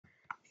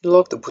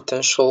Unlock the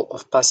potential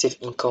of passive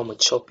income with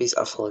Shopee's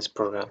affiliate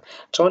program.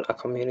 Join a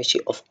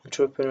community of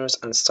entrepreneurs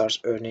and start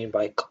earning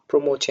by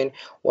promoting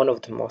one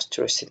of the most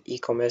trusted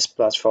e-commerce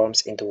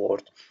platforms in the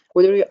world.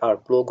 Whether you are a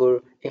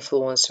blogger,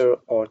 influencer,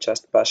 or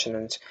just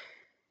passionate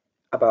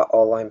about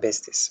online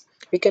business,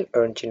 you can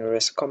earn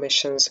generous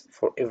commissions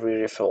for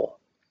every referral.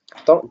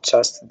 Don't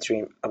just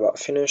dream about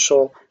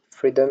financial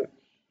freedom,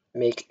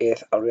 make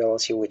it a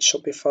reality with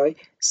Shopify.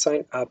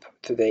 Sign up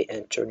today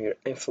and turn your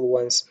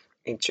influence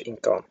into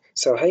income.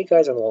 So hey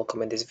guys, and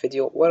welcome in this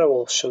video where I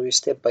will show you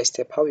step by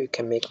step how you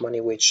can make money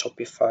with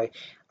Shopify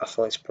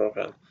affiliate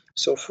program.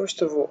 So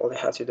first of all you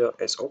have to do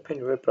is open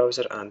your web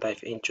browser and dive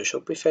into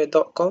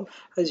shopify.com.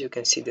 As you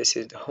can see, this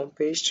is the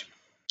homepage.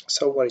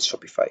 So what is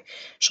Shopify?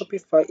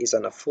 Shopify is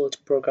an affiliate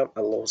program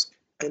that allows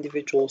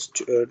individuals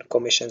to earn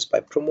commissions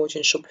by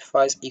promoting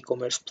Shopify's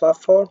e-commerce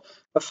platform.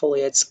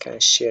 Affiliates can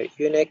share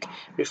unique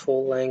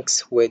referral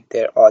links with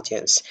their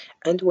audience,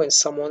 and when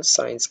someone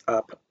signs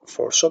up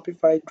for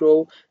Shopify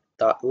Grow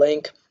that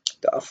link,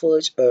 the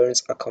affiliate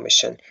earns a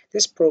commission.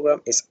 This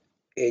program is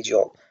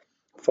ideal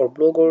for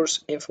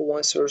bloggers,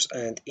 influencers,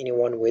 and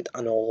anyone with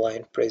an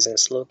online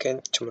presence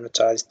looking to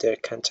monetize their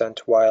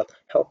content while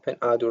helping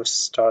others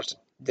start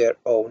their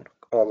own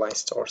online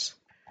stores.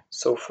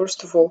 So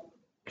first of all,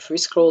 if we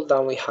scroll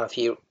down, we have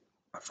here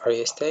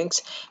various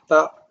things,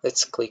 but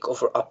let's click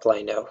over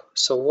apply now.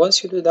 So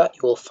once you do that,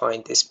 you will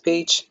find this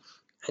page,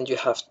 and you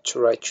have to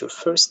write your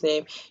first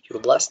name,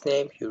 your last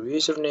name, your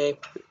username,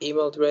 your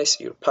email address,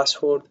 your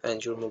password,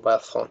 and your mobile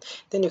phone.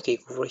 Then you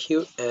click over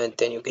here and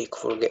then you click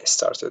for get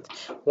started.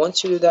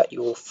 Once you do that,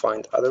 you will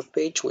find other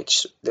page,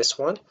 which this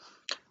one.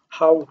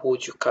 How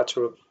would you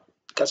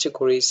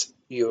categorize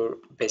your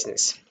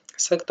business?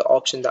 Select the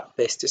option that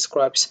best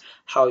describes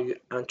how you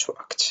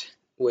interact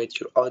with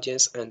your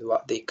audience and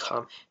what they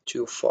come to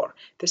you for.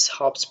 This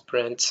helps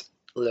brands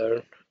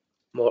learn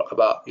more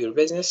about your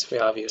business. We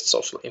have your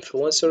social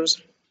influencers,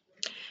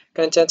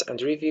 content and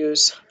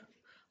reviews,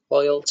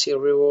 loyalty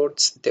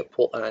rewards,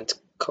 depot and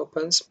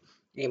coupons,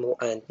 email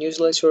and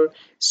newsletter,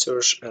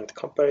 search and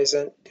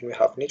comparison. Then we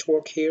have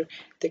network here,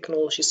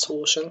 technology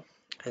solution,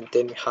 and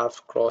then we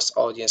have cross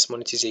audience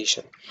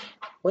monetization.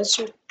 Once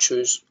you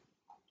choose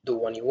the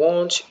one you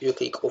want, you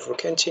click over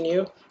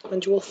continue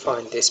and you will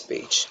find this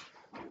page.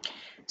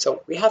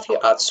 So we have here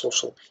add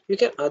social. You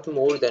can add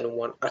more than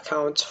one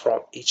account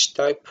from each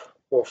type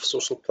of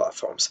social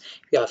platforms.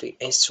 We have here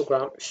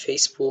Instagram,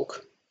 Facebook,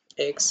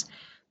 X,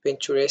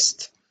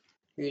 Pinterest,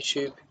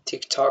 YouTube,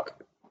 TikTok,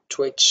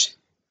 Twitch,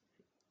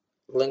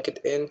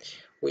 LinkedIn,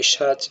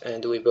 WeChat,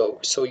 and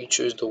Weibo. So you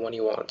choose the one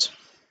you want.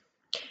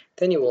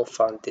 Then you will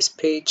find this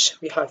page.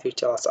 We have here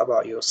tell us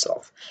about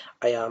yourself.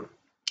 I am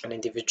an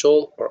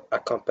individual or a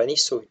company,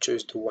 so you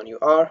choose the one you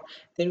are.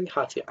 Then we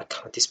have your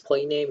account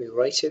display name, you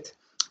write it.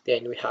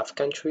 Then we have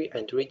country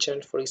and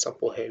region. For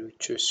example, here you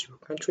choose your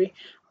country,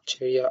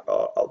 Algeria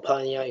or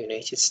Albania,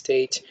 United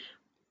States,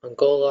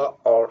 Angola,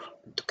 or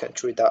the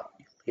country that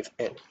you live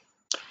in.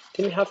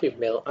 Then we have your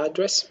mail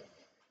address,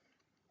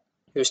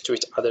 your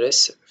street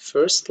address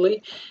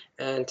firstly,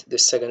 and the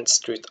second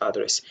street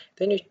address.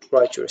 Then you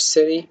write your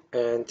city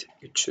and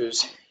you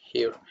choose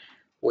here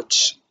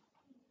which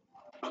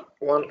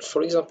one.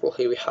 For example,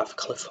 here we have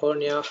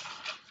California,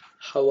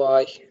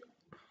 Hawaii,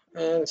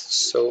 and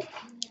so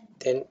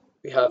then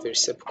we have your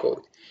zip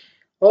code.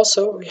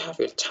 Also we have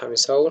your time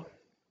zone,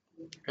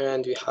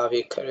 and we have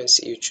your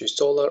currency. You choose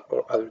dollar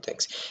or other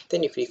things.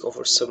 Then you click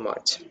over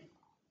submit.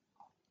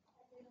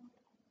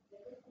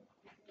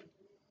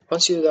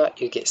 Once you do that,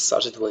 you get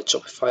started with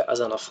Shopify as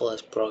an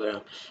affiliate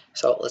program.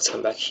 So let's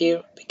come back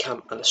here,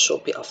 become a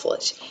Shopee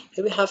affiliate.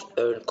 Here we have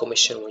earn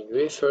commission when you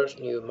refer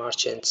new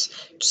merchants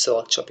to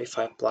select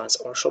Shopify plans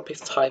or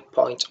Shopify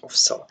point of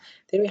sale.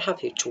 Then we have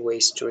here two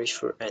ways to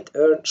refer and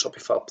earn: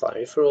 Shopify plan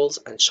referrals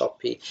and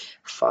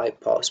Shopify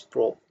Post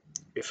Pro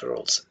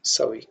referrals.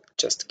 So we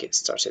just get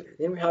started.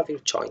 Then we have here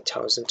join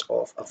thousands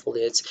of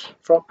affiliates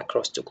from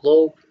across the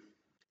globe.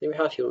 Then we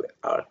have here we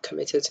are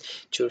committed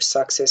to your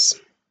success.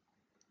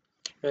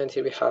 And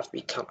here we have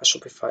become a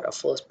Shopify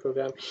affiliate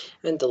program.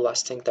 And the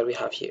last thing that we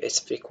have here is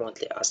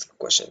frequently asked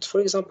questions. For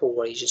example,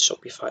 what is a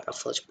Shopify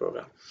affiliate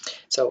program?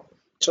 So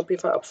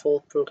Shopify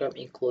affiliate program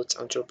includes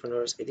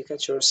entrepreneurs,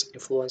 educators,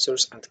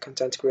 influencers, and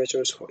content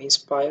creators who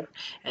inspire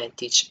and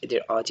teach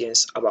their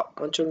audience about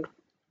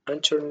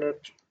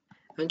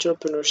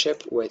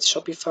entrepreneurship with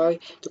Shopify.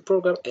 The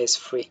program is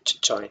free to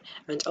join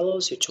and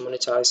allows you to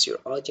monetize your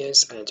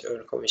audience and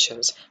earn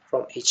commissions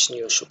from each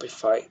new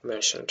Shopify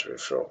merchant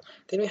referral.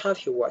 Then we have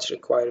here what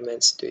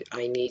requirements do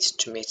I need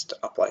to meet to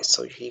apply.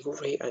 So you click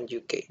over here and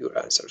you get your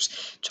answers.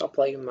 To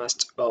apply, you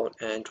must own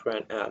and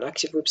run an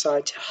active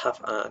website, have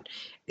an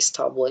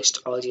established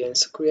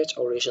audience, create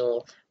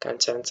original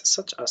content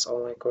such as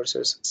online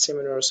courses,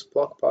 seminars,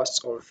 blog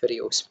posts, or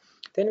videos.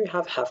 Then we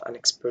have an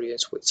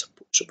experience with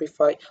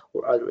Shopify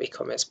or other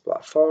e-commerce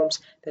platforms.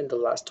 Then the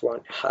last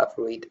one, have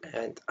read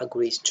and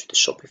agreed to the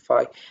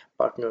Shopify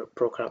partner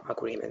program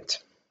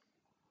agreement.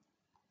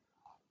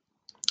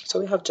 So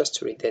we have just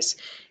to read this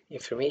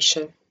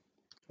information.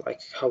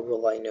 Like, how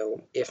will I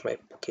know if my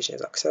application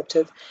is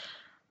accepted?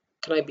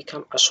 Can I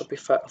become a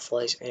Shopify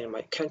affiliate in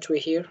my country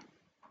here?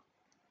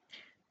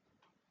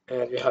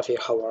 And we have here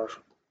our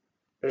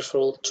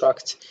referral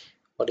tract,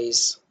 what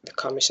is the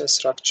commission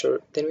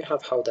structure, then we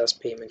have how does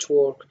payment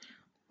work,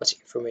 what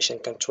information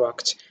can I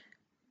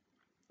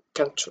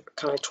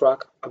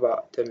track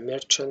about the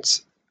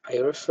merchants I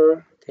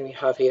refer, then we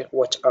have here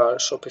what are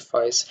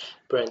Shopify's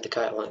brand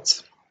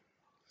guidelines.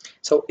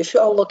 So if you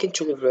are looking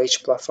to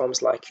leverage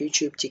platforms like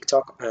YouTube,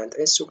 TikTok, and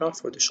Instagram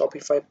for the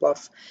Shopify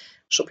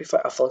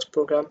affiliate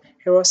program,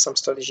 here are some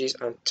strategies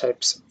and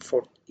tips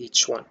for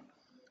each one.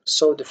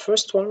 So the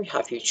first one, we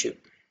have YouTube.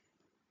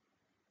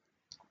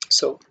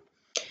 So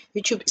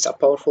YouTube is a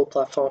powerful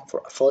platform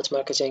for affiliate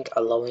marketing,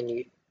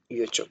 allowing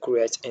you to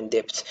create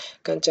in-depth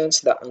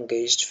content that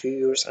engages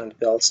viewers and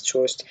builds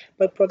trust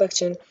by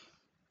producing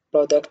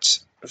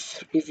product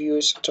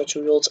reviews,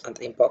 tutorials, and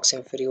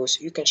unboxing videos.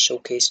 You can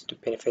showcase the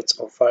benefits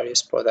of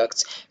various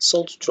products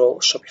sold through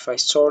Shopify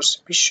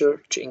stores. Be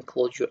sure to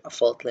include your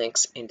affiliate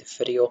links in the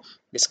video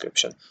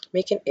description,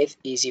 making it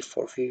easy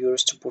for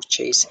viewers to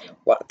purchase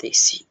what they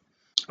see.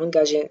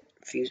 Engaging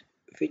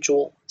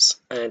visuals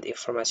and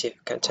informative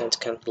content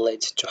can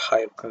lead to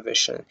higher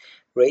conversion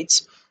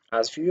rates,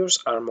 as viewers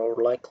are more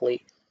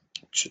likely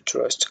to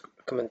trust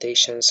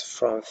recommendations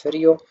from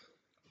video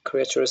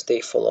creators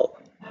they follow.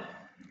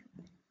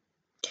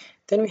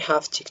 Then we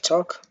have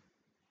TikTok.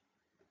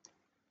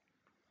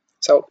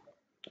 So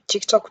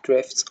TikTok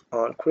drifts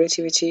on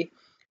creativity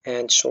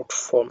and short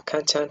form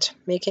content,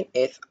 making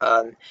it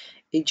an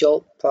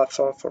ideal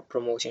platform for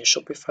promoting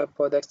Shopify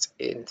products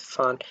in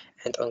fun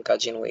and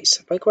engaging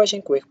ways. By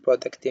creating quick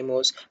product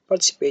demos,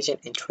 participating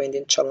in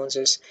trending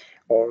challenges,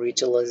 or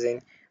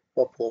utilizing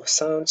popular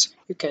sounds,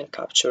 you can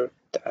capture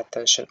the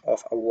attention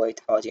of a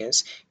wide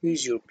audience.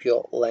 Use your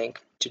bio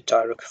link to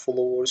direct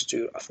followers to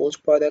your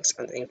affiliate products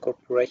and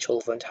incorporate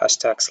relevant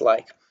hashtags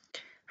like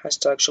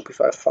hashtag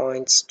Shopify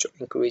finds to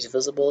increase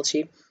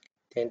visibility.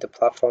 Then the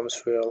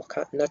platform's real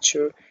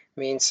nature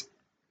means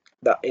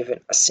that even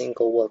a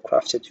single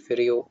well-crafted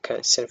video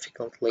can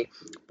significantly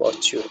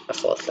boost your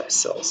affiliate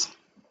sales.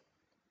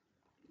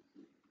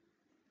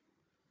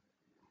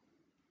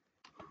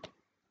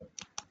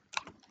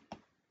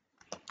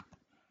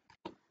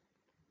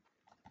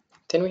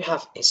 Then we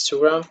have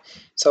Instagram.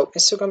 So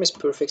Instagram is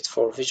perfect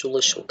for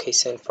visually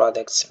showcasing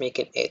products,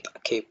 making it a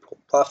capable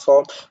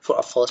platform for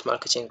affiliate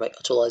marketing by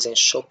utilizing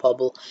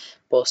shoppable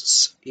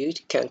posts. You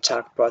can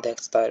tag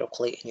products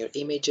directly in your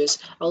images,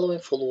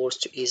 allowing followers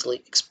to easily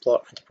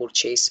explore and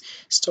purchase.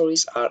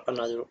 Stories are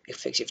another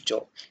effective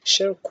tool.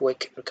 Share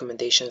quick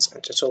recommendations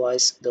and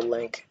utilize the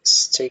link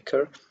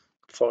sticker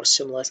for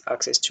seamless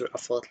access to your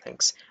affiliate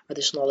links.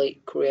 Additionally,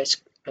 create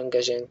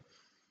engaging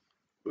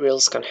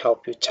Reels can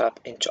help you tap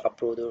into a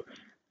broader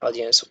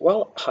audience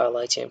while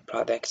highlighting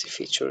product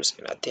features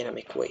in a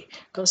dynamic way.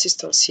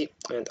 Consistency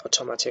and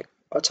authentic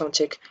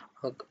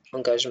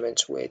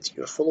engagement with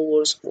your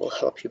followers will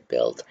help you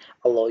build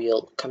a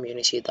loyal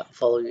community that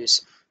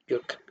values your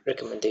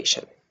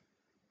recommendation.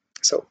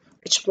 So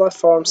each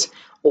platforms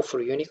offer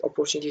unique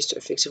opportunities to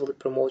effectively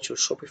promote your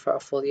Shopify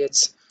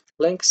affiliates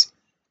links.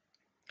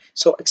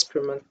 So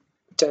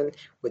experimenting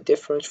with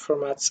different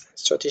formats and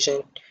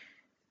strategies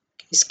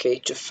is key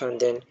to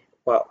finding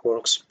what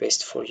works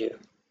best for you.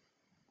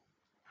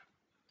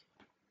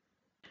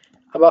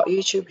 About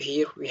YouTube,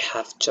 here we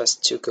have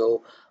just to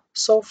go.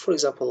 So for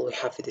example, we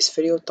have this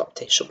video, top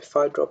 10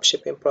 Shopify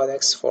dropshipping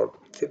products for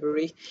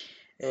February,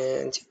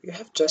 and you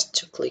have just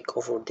to click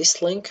over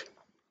this link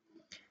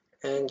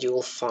and you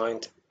will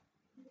find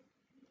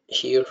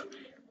here,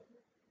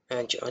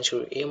 and you enter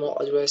your email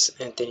address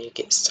and then you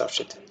get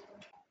started.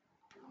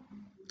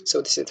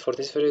 So this is it for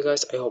this video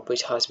guys. I hope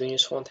it has been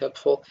useful and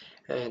helpful,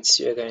 and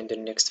see you again in the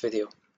next video.